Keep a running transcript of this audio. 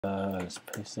let's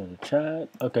paste in the chat.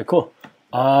 Okay, cool.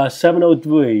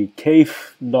 703,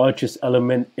 kth largest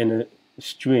element in a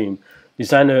stream.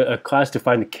 Design a class to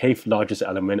find the kth largest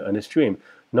element in a stream.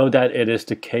 Note that it is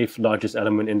the kth largest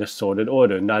element in the sorted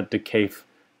order, not the kth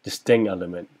distinct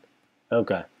element.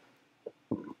 Okay.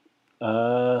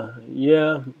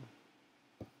 Yeah.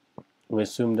 We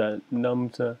assume that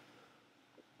nums are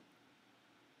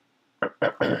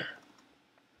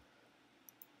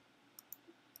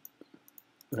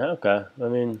okay. I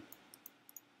mean,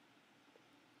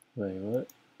 wait, what?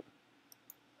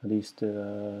 At least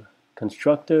the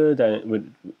constructor that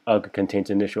would contains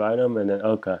initial item, and then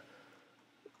okay.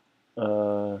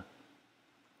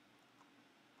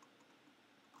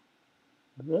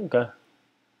 Okay.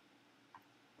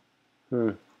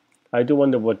 I do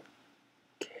wonder what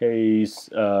case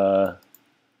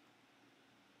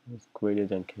is greater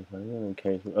than k.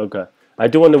 Okay. I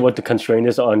do wonder what the constraint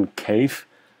is on kth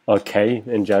or k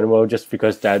in general, just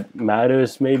because that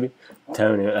matters. Maybe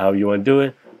telling you how you want to do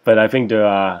it, but I think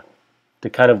the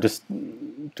kind of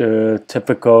the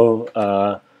typical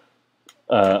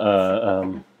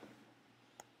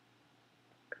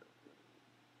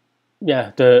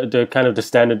yeah, the kind of the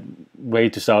standard way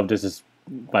to solve this is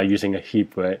by using a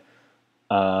heap, right?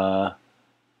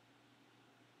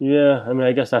 Yeah, I mean,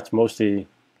 I guess that's mostly,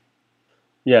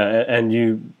 yeah, and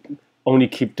you only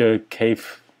keep the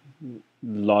kth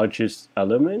largest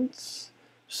elements,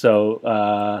 so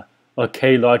or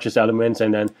k largest elements,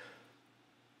 and then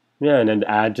yeah, and then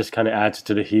add just kind of adds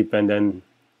to the heap, and then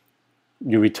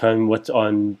you return what's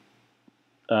on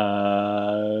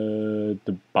the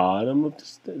bottom of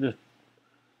the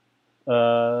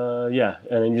yeah,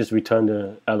 and then you just return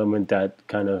the element that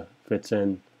kind of fits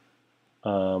in.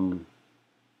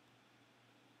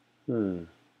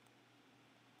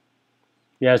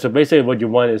 Yeah, so basically what you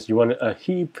want is you want a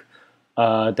heap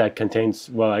that contains,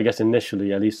 well, I guess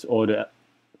initially at least all the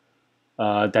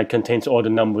that contains all the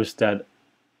numbers that,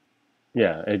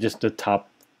 yeah, it's just the top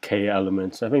k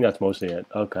elements. I think that's mostly it.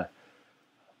 Okay.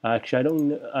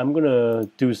 Actually, I'm gonna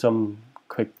do some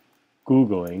quick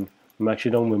Googling. I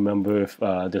actually don't remember if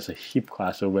there's a heap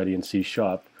class already in C#.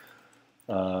 Maybe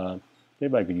I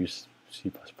could use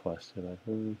C++.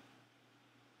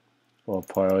 Or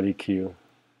priority queue.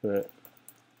 But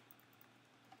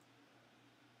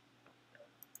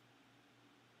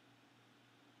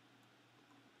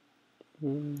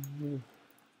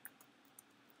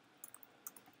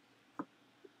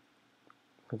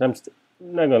because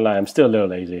not gonna lie, I'm still a little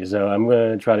lazy, so I'm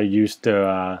gonna try to use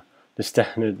the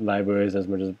standard libraries as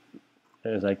much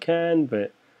as I can.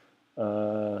 But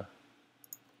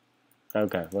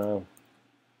okay, well,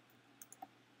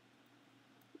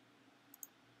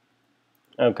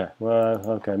 okay,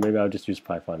 maybe I'll just use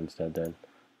Python instead then,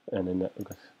 and then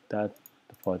that's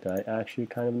the part that I actually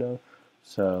kind of know.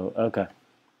 So okay.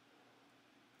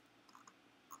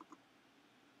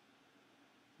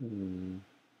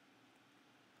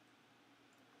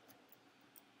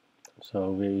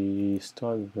 So we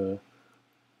start with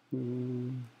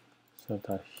so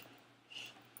that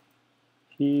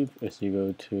heap is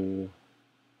equal to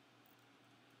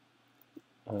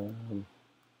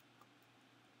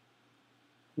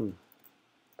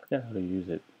forget how to use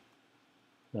it.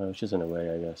 No, it's just an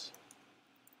array, I guess.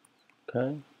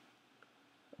 Okay.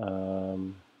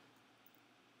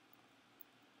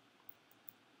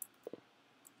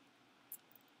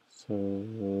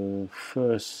 So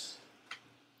first,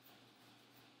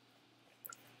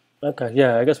 okay,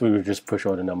 yeah, I guess we would just push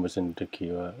all the numbers into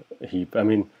the heap. I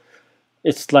mean,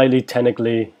 it's slightly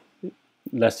technically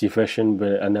less efficient,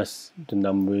 but unless the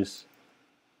numbers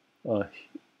are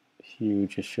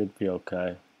huge, it should be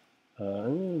okay.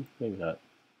 Maybe not.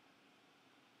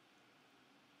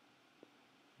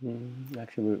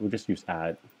 Actually, we'll just use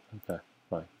add. Okay,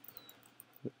 fine.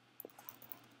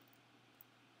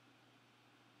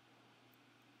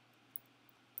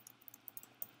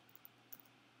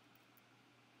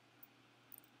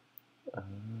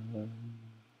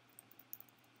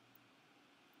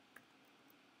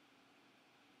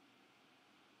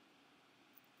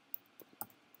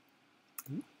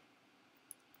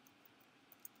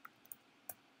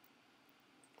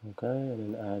 Okay,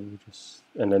 and then add,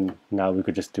 and then now we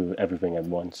could just do everything at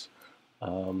once.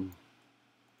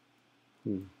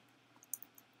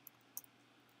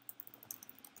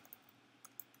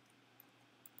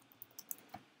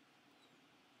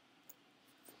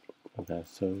 Okay,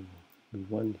 so we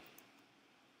want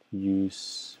to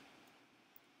use,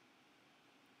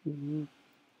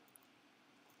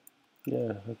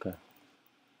 yeah, okay.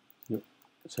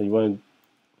 So you want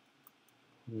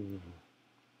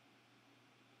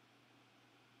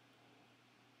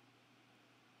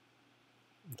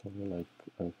something like,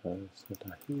 okay, so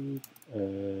the heap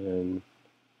and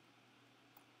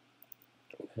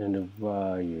the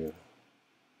value.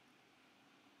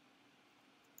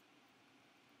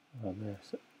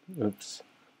 Oops.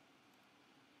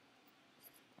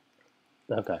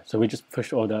 Okay, so we just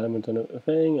pushed all the elements on the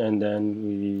thing, and then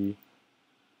we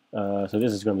so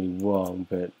this is going to be wrong,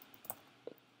 but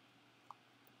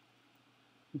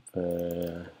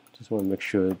just want to make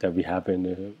sure that we have in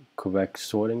the correct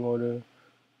sorting order.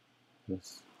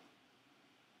 Yes.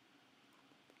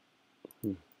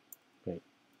 Wait,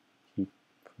 heap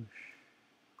push.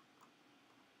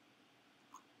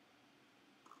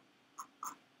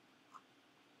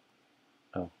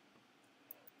 Oh,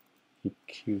 heap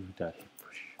q dot heap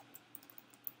push.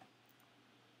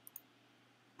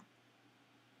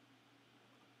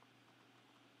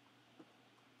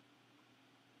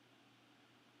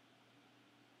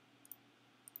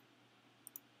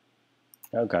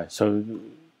 Okay, so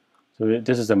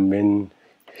this is a min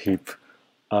heap,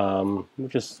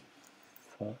 which is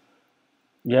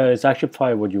yeah, it's actually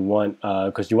probably what you want,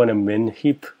 because you want a min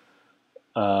heap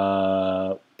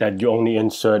that you only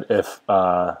insert if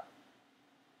yeah,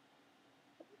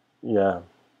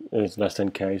 it's less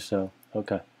than k. So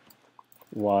okay,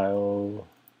 while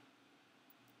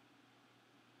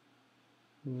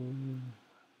so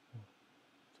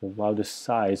while the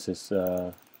size is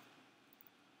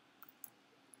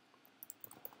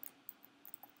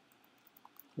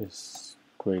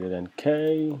greater than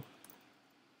k,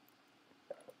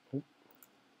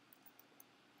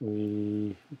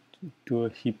 we do a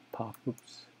heap pop.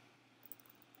 Oops.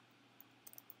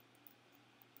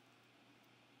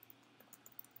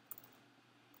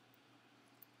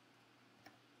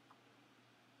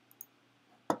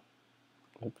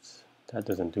 Oops, that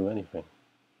doesn't do anything.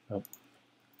 Oh.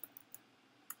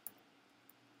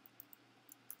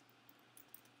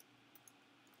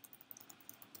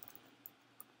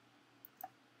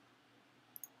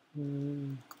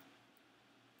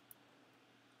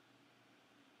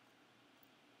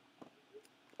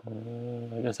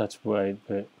 I guess that's right,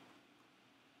 but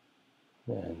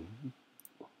man,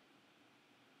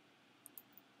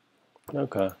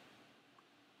 okay.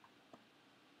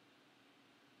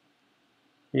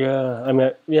 Yeah, I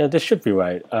mean, yeah, this should be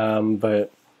right.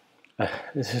 But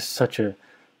this is such a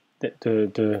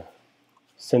the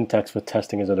syntax for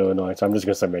testing is a little annoying, so I'm just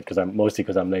gonna submit because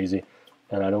I'm lazy,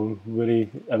 and I don't really.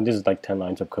 I mean, this is like 10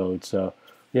 lines of code, so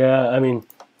yeah. I mean,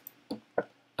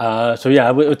 so yeah,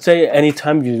 I would say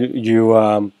anytime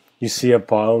you see a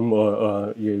problem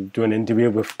or you do an interview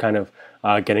with kind of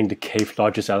getting the kth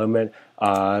largest element,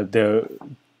 the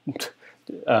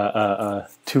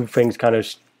two things kind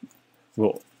of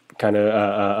will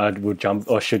jump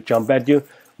or should jump at you.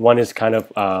 One is kind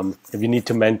of if you need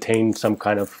to maintain some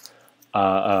kind of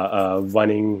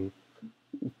running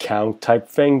count type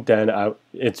thing, then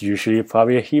it's usually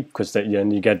probably a heap because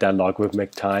then you get that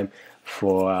logarithmic time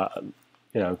for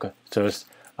so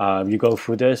you go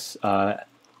through this. So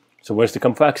where's the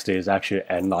complexity? Is actually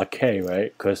n log k,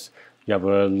 right? Because you have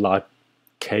a log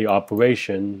k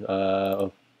operation.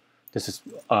 This is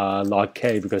log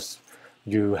k because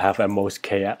you have at most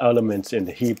k elements in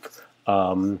the heap,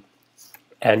 and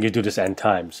you do this n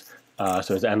times.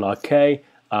 So it's n log k,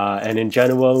 and in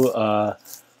general,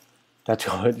 that's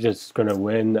just gonna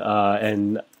win.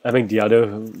 And I think the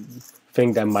other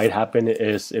thing that might happen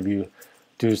is if you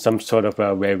do some sort of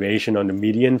a variation on the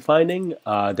median finding,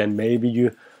 then maybe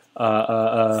you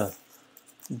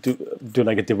do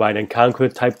like a divide and conquer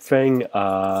type thing.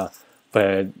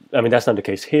 But I mean that's not the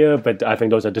case here. But I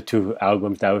think those are the two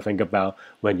algorithms that I would think about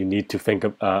when you need to think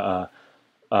of.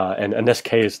 And in this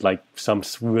case, like some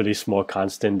really small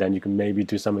constant, then you can maybe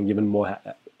do something even more,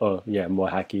 more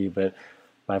hacky. But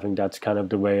I think that's kind of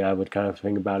the way I would kind of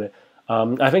think about it.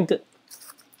 I think that.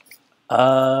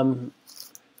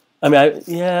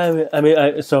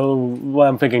 So what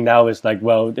I'm thinking now is like,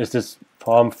 well, is this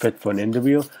problem fit for an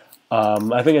interview?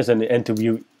 I think as an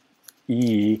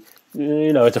interviewee,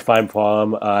 it's a fine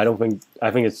problem. I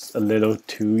think it's a little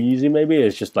too easy. Maybe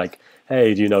it's just like,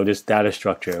 hey, do you know this data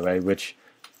structure, right? Which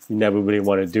you never really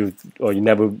want to do, or you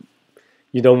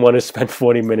don't want to spend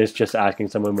 40 minutes just asking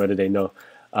someone whether they know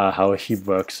how a heap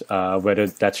works, whether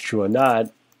that's true or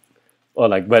not, or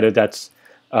like whether that's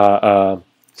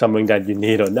something that you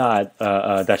need or not.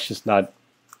 That's just not,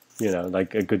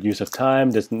 like a good use of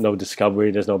time. There's no discovery.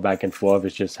 There's no back and forth.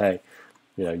 It's just, hey,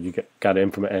 you got to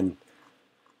implement. And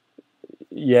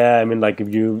yeah, I mean, like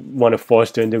if you want to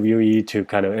force the interviewee to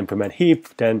kind of implement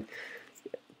heap, then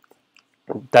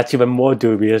that's even more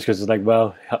dubious because it's like,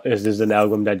 well, is this an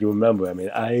algorithm that you remember? I mean,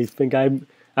 I think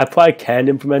I probably can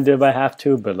implement it if I have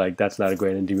to, but like that's not a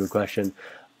great interview question.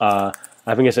 I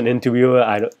think as an interviewer,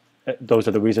 I don't, those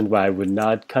are the reasons why I would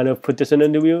not kind of put this in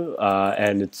an interview.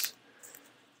 And it's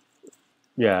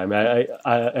yeah, I mean,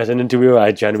 as an interviewer,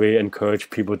 I generally encourage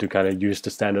people to kind of use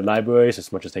the standard libraries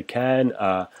as much as they can.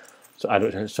 So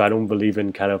I don't believe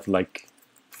in kind of like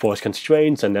forced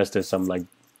constraints unless there's some like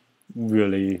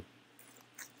really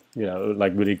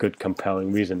like really good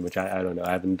compelling reason, which I don't know.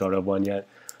 I haven't thought of one yet.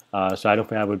 So I don't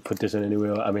think I would put this in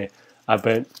anywhere. I mean,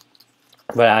 but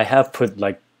I have put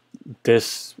like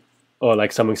this or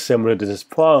like something similar to this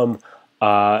problem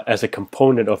as a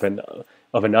component of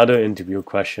another interview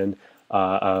question.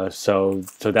 So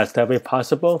that's definitely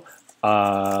possible.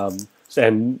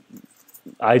 And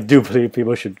I do believe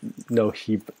people should know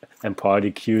heap and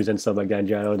priority queues and stuff like that in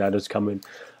general. That is coming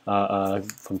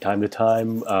from time to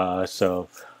time. But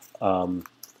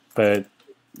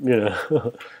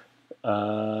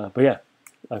but yeah,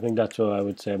 I think that's what I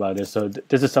would say about this. So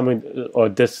this is something, or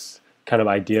this kind of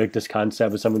idea, this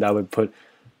concept is something that I would put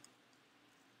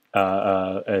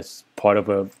as part of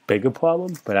a bigger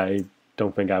problem. But I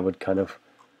don't think I would kind of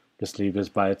just leave this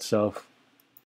by itself.